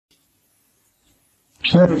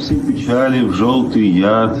Чая все печали в желтый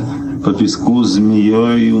яд, по песку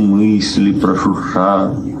змеей мысли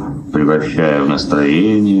прошурша, превращая в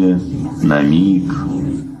настроение на миг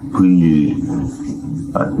пыль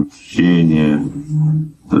отмщения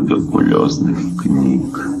туберкулезных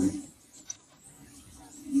книг.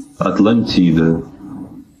 Атлантида.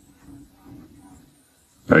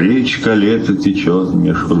 Речка лета течет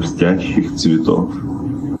меж хрустящих цветов,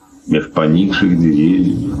 меж поникших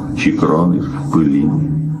деревьев, чьи кроны в пыли.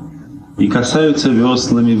 И касаются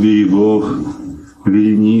веслами берегов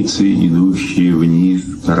вереницы, идущие вниз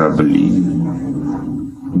корабли.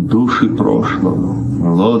 Души прошлого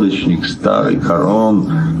лодочник старый Харон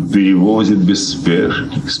перевозит без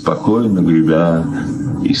спешки, спокойно гребя,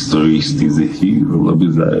 и струистый зефир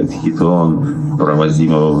лобызает хитон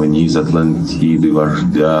провозимого вниз Атлантиды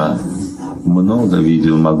вождя. Много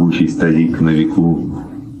видел могучий старик на веку,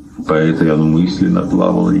 по этой он мысленно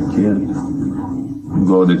плавал в реке.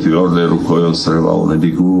 Годы твердой рукой он срывал на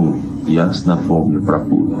бегу, ясно помню про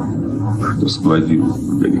путь, что сквозил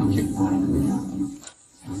вдалеке.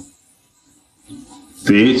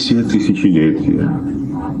 Третье тысячелетие.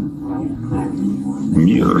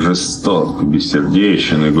 Мир жесток,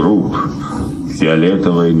 бессердечен и груб,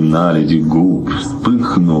 фиолетовой наледи губ,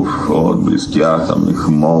 вспыхнув отблески атомных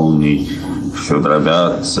молний, все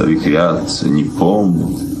дробятся, вихрятся, не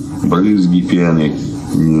помнят, брызги пены,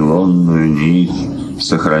 нейлонную нить,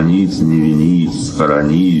 сохранить, не винить,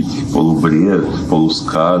 схоронить, полубред,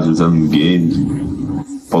 полусказы Зангельди,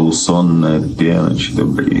 полусонная пеночка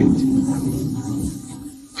бредит.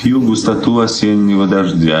 Пью густоту осеннего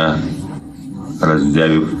дождя,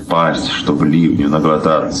 раздявив пасть, чтоб ливню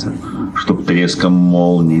наглотаться, чтоб треском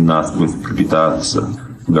молний насквозь пропитаться,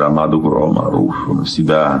 громаду грома рушу на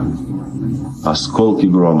себя. Осколки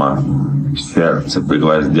грома в сердце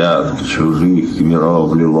пригвоздят к чужих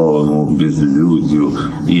миров лиловому безлюдью,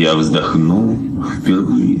 и я вздохну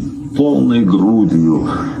впервые полной грудью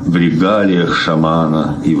в регалиях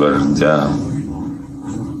шамана и вождя.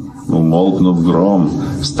 Умолкнув гром,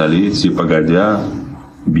 столетия погодя,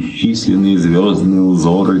 бесчисленные звездные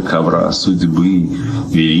узоры ковра судьбы,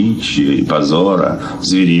 величия и позора,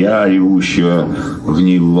 зверя, ревущего в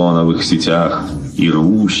нейлоновых сетях и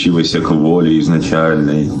рвущегося к воле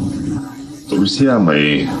изначальной. Друзья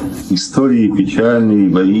мои, истории печальные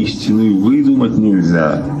воистину выдумать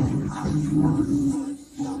нельзя.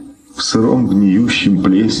 В сыром гниющем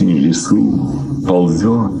плесени лесу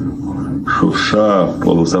ползет, шурша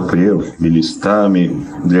полузапревшими листами,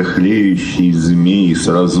 дряхлеющий змей с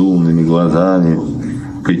разумными глазами,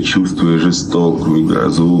 предчувствуя жестокую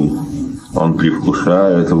грозу. Он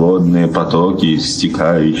привкушает водные потоки,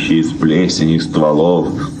 стекающие с плесени стволов,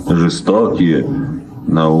 жестокие.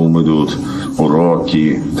 На ум идут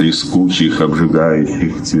уроки трескучих,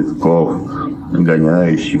 обжигающих цветков,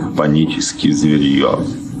 гоняющих панически зверье.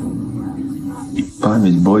 И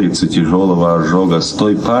память борется тяжелого ожога с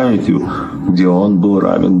той памятью, где он был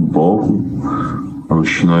равен Богу.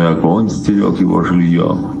 Ручной огонь стерег его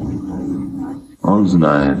жилье. Он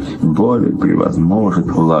знает, боль превозможет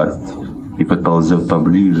власть и подползет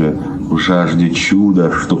поближе в жажде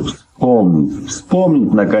чуда, чтоб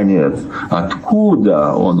вспомнить, наконец,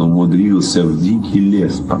 откуда он умудрился в дикий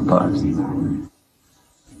лес попасть.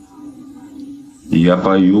 Я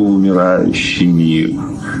пою умирающий мир,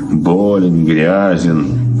 болен,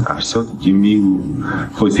 грязен, а все-таки мил,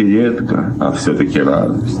 хоть и редко, а все-таки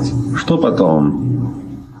радость. Что потом?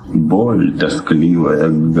 Боль, тоскливая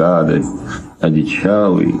гадость,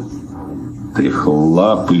 одичалый,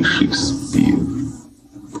 трехлапый Шекспир.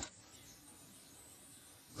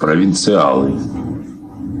 Провинциалы.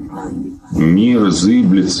 Мир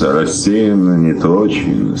зыблется, рассеянно,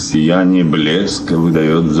 неточен, сияние блеска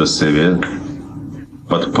выдает за свет.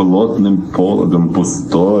 Под плотным пологом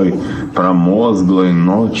пустой, промозглой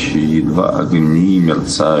ночи едва огни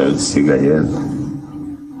мерцают сигарет.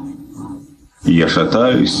 Я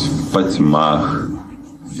шатаюсь в потьмах,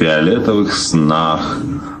 в фиолетовых снах,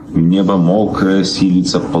 небо мокрое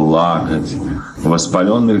силится плакать, в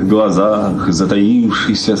воспаленных глазах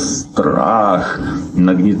затаившийся страх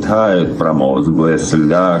нагнетает промозглая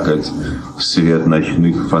слякоть. Свет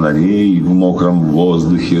ночных фонарей в мокром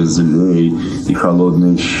воздухе злей и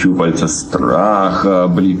холодные щупальца страха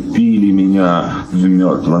облепили меня в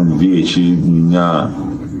мертвом вечере дня.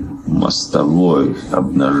 Мостовой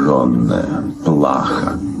обнаженная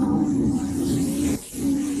плаха.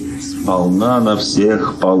 Сполна на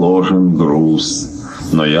всех положен груз,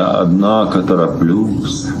 но я, однако,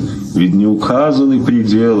 тороплюсь, ведь не указаны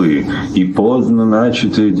пределы, и поздно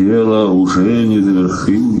начатое дело уже не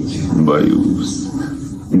завершить, боюсь.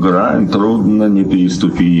 Грань трудно не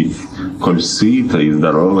переступить, коль сыто и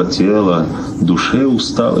здорово тело, душе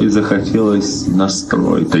усталой захотелось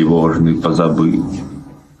настрой тревожный позабыть.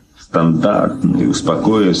 Стандартный,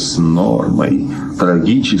 успокоясь с нормой,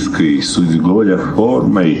 трагической суть горя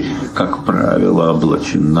формой, как правило,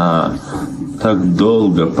 облачена. Так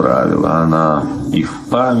долго правила она и в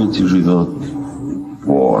памяти живет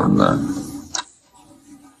порно.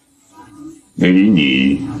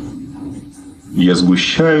 Рени. Я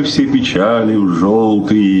сгущаю все печали в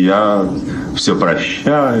желтый яд, все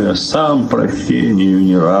прощая, сам прощению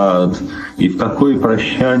не рад, и в какой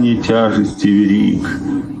прощании тяжести велик,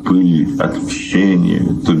 пыль отмщения,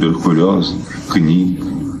 туберкулез книг,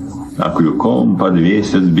 а крюком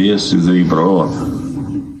подвесят бесы за ребро,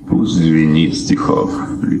 пусть звенит стихов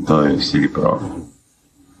литое серебро.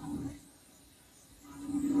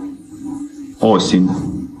 Осень.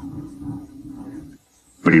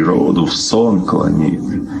 Природу в сон клонит,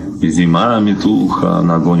 и зима метуха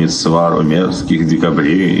нагонит свару мерзких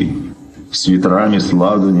декабрей. С ветрами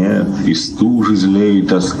сладу нет, и стужи злей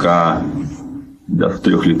тоска, да в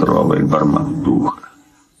трехлитровой барматуха.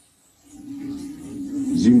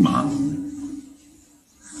 Зима.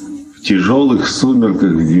 В тяжелых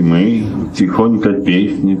сумерках зимы тихонько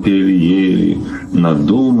песни пели-ели,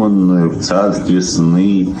 надуманную в царстве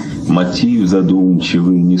сны, мотив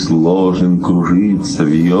задумчивый, несложен, кружится,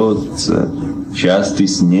 вьется. Частый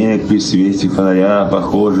снег при свете фонаря,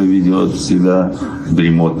 похоже, ведет себя.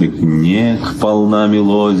 Дремотных нег полна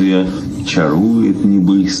мелодия, чарует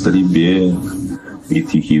небыстрый бег. И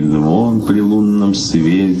тихий звон при лунном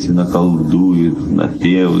свете наколдует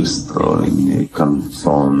напевы стройные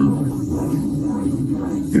канцон.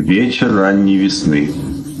 Вечер ранней весны.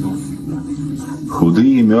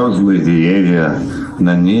 Худые мерзлые деревья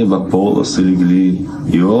на небо полосы легли,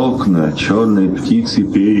 и окна черной птицы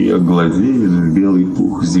перья глазеют в белый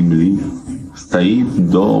пух земли. Стоит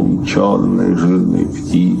дом черной жирной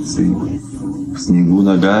птицы, в снегу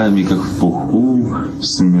ногами, как в пуху,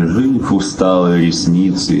 смежив усталые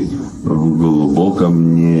ресницы в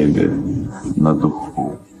глубоком небе на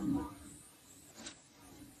духу.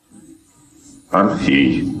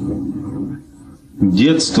 Орфей.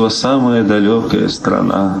 Детство — самая далекая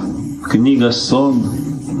страна, книга сон,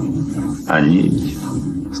 о ней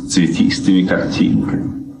с цветистыми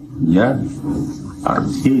картинками. Я —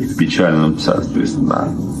 Орфей в печальном царстве сна,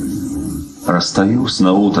 расстаюсь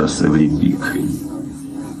наутро с Эврипикой.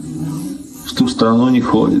 В ту страну не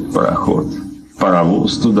ходит пароход,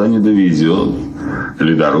 паровоз туда не довезет,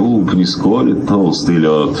 ледоруб не сколет толстый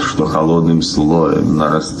лед, что холодным слоем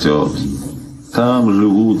нарастет. Там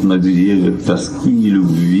живут на деревьях тоски и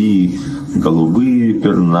любви голубые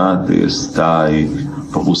пернатые стаи,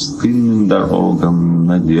 по пустынным дорогам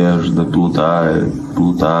надежда плутает,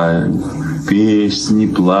 плутает. Песни,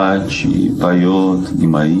 плачи, поет не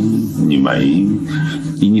мои, не мои.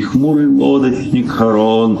 И не хмурый лодочник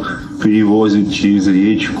Харон перевозит через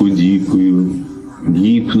речку дикую.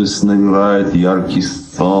 Гипноз навевает яркий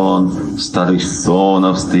сон, старый сон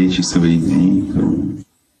о встрече с Эвридикой.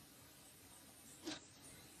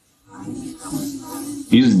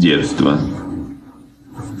 Из детства.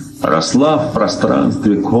 Росла в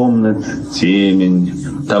пространстве комнат темень,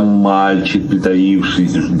 там мальчик,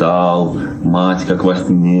 притаившись, ждал, мать, как во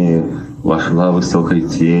сне, вошла высокой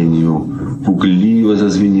тенью, пугливо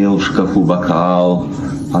зазвенел в шкафу бокал.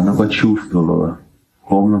 Она почувствовала,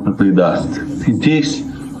 комната предаст. «Ты здесь?»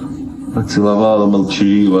 Поцеловала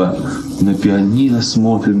молчаливо, на пианино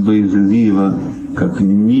смотрит боязливо, как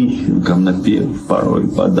нищенкам напев порой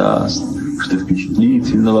подаст, что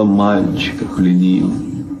впечатлительного мальчика пленил.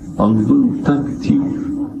 Он был так тих,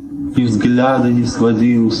 и взгляда не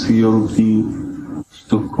сводил с ее руки,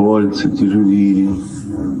 что кольца тяжелили.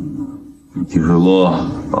 И тяжело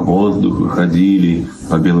по воздуху ходили,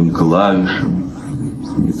 по белым клавишам,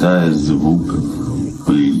 сметая звуков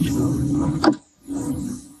пыль.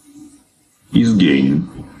 Изгейн.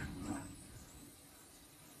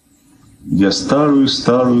 Я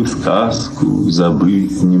старую-старую сказку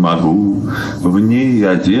забыть не могу, в ней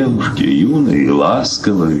о девушке юной и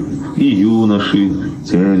ласковой, и юноше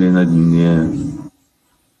теле на дне.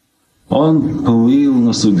 Он плыл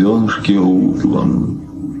на суденышке утлом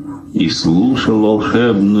и слушал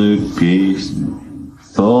волшебную песню.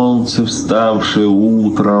 Солнце, вставшее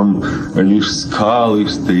утром, лишь скалы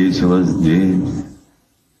встретило здесь.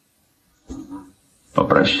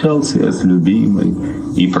 Попрощался я с любимой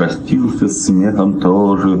и простился с смехом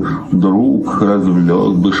тоже. Друг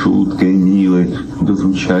развлек бы шуткой милой, да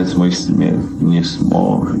звучать мой смех не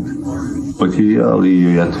сможет. Потерял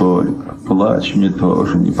ее я только, плач мне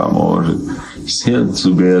тоже не поможет.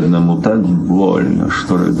 Сердцу бедному так больно,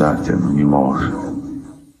 что рыдать оно не может.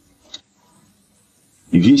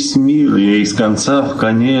 И весь мир я из конца в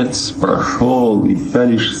конец прошел, ища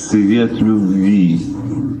лишь свет любви.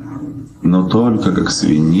 Но только как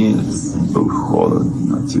свинец был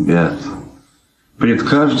холодно цвет. Пред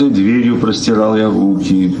каждой дверью простирал я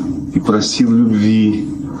руки и просил любви,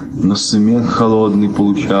 но смех холодный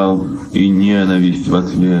получал и ненависть в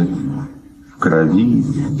ответ. В крови,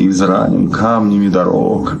 изранен камнями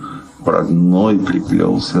дорог, в родной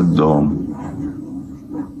приплелся дом.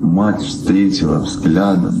 Мать встретила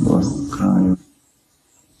взглядом лаская.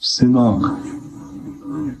 Сынок,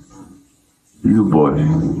 любовь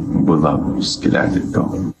была в взгляде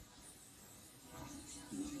том.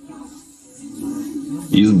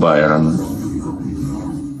 Из Байрона.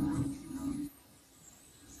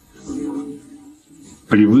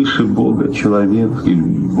 Превыше Бога человек и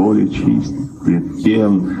более чист, пред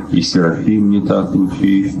тем и Серафим не так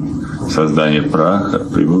лучист. Создание праха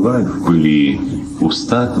пребывает в пыли,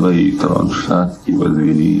 уста твои трон шаткий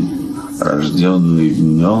возвели. Рожденный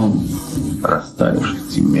днем, растаешь в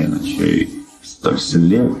тьме ночей, столь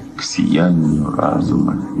слеп к сиянию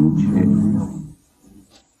разума лучей.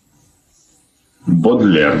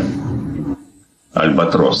 Бодлер.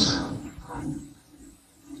 Альбатрос.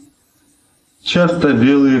 Часто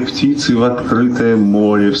белые птицы в открытое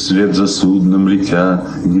море вслед за судном летят,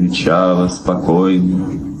 величаво, спокойно.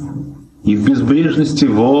 И в безбрежности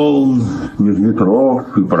волн, меж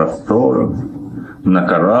ветров и просторов на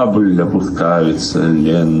корабль опускаются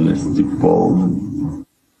ленности полны.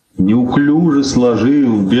 Неуклюже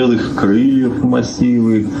сложив белых крыльев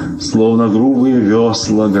массивы, словно грубые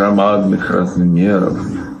весла громадных размеров,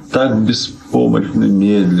 так беспомощно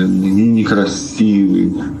медленны и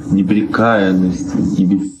некрасивы непрекаянности и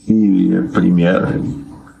бессилия примеры.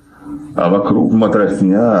 А вокруг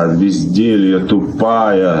матросня от безделья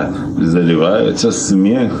тупая заливается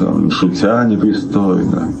смехом, шутя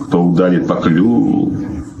непристойно. Кто ударит по клюву,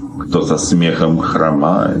 кто со смехом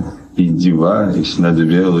хромает, издеваясь над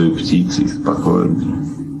белой птицей спокойно.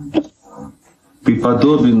 Ты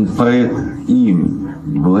подобен, поэт, им,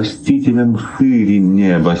 властителям шире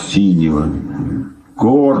неба синего.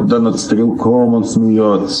 Гордо над стрелком он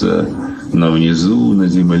смеется, но внизу, на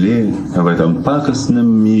земле, в этом пакостном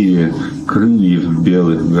мире, крыльев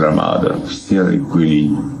белых громадов в серой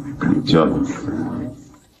пыли плетет.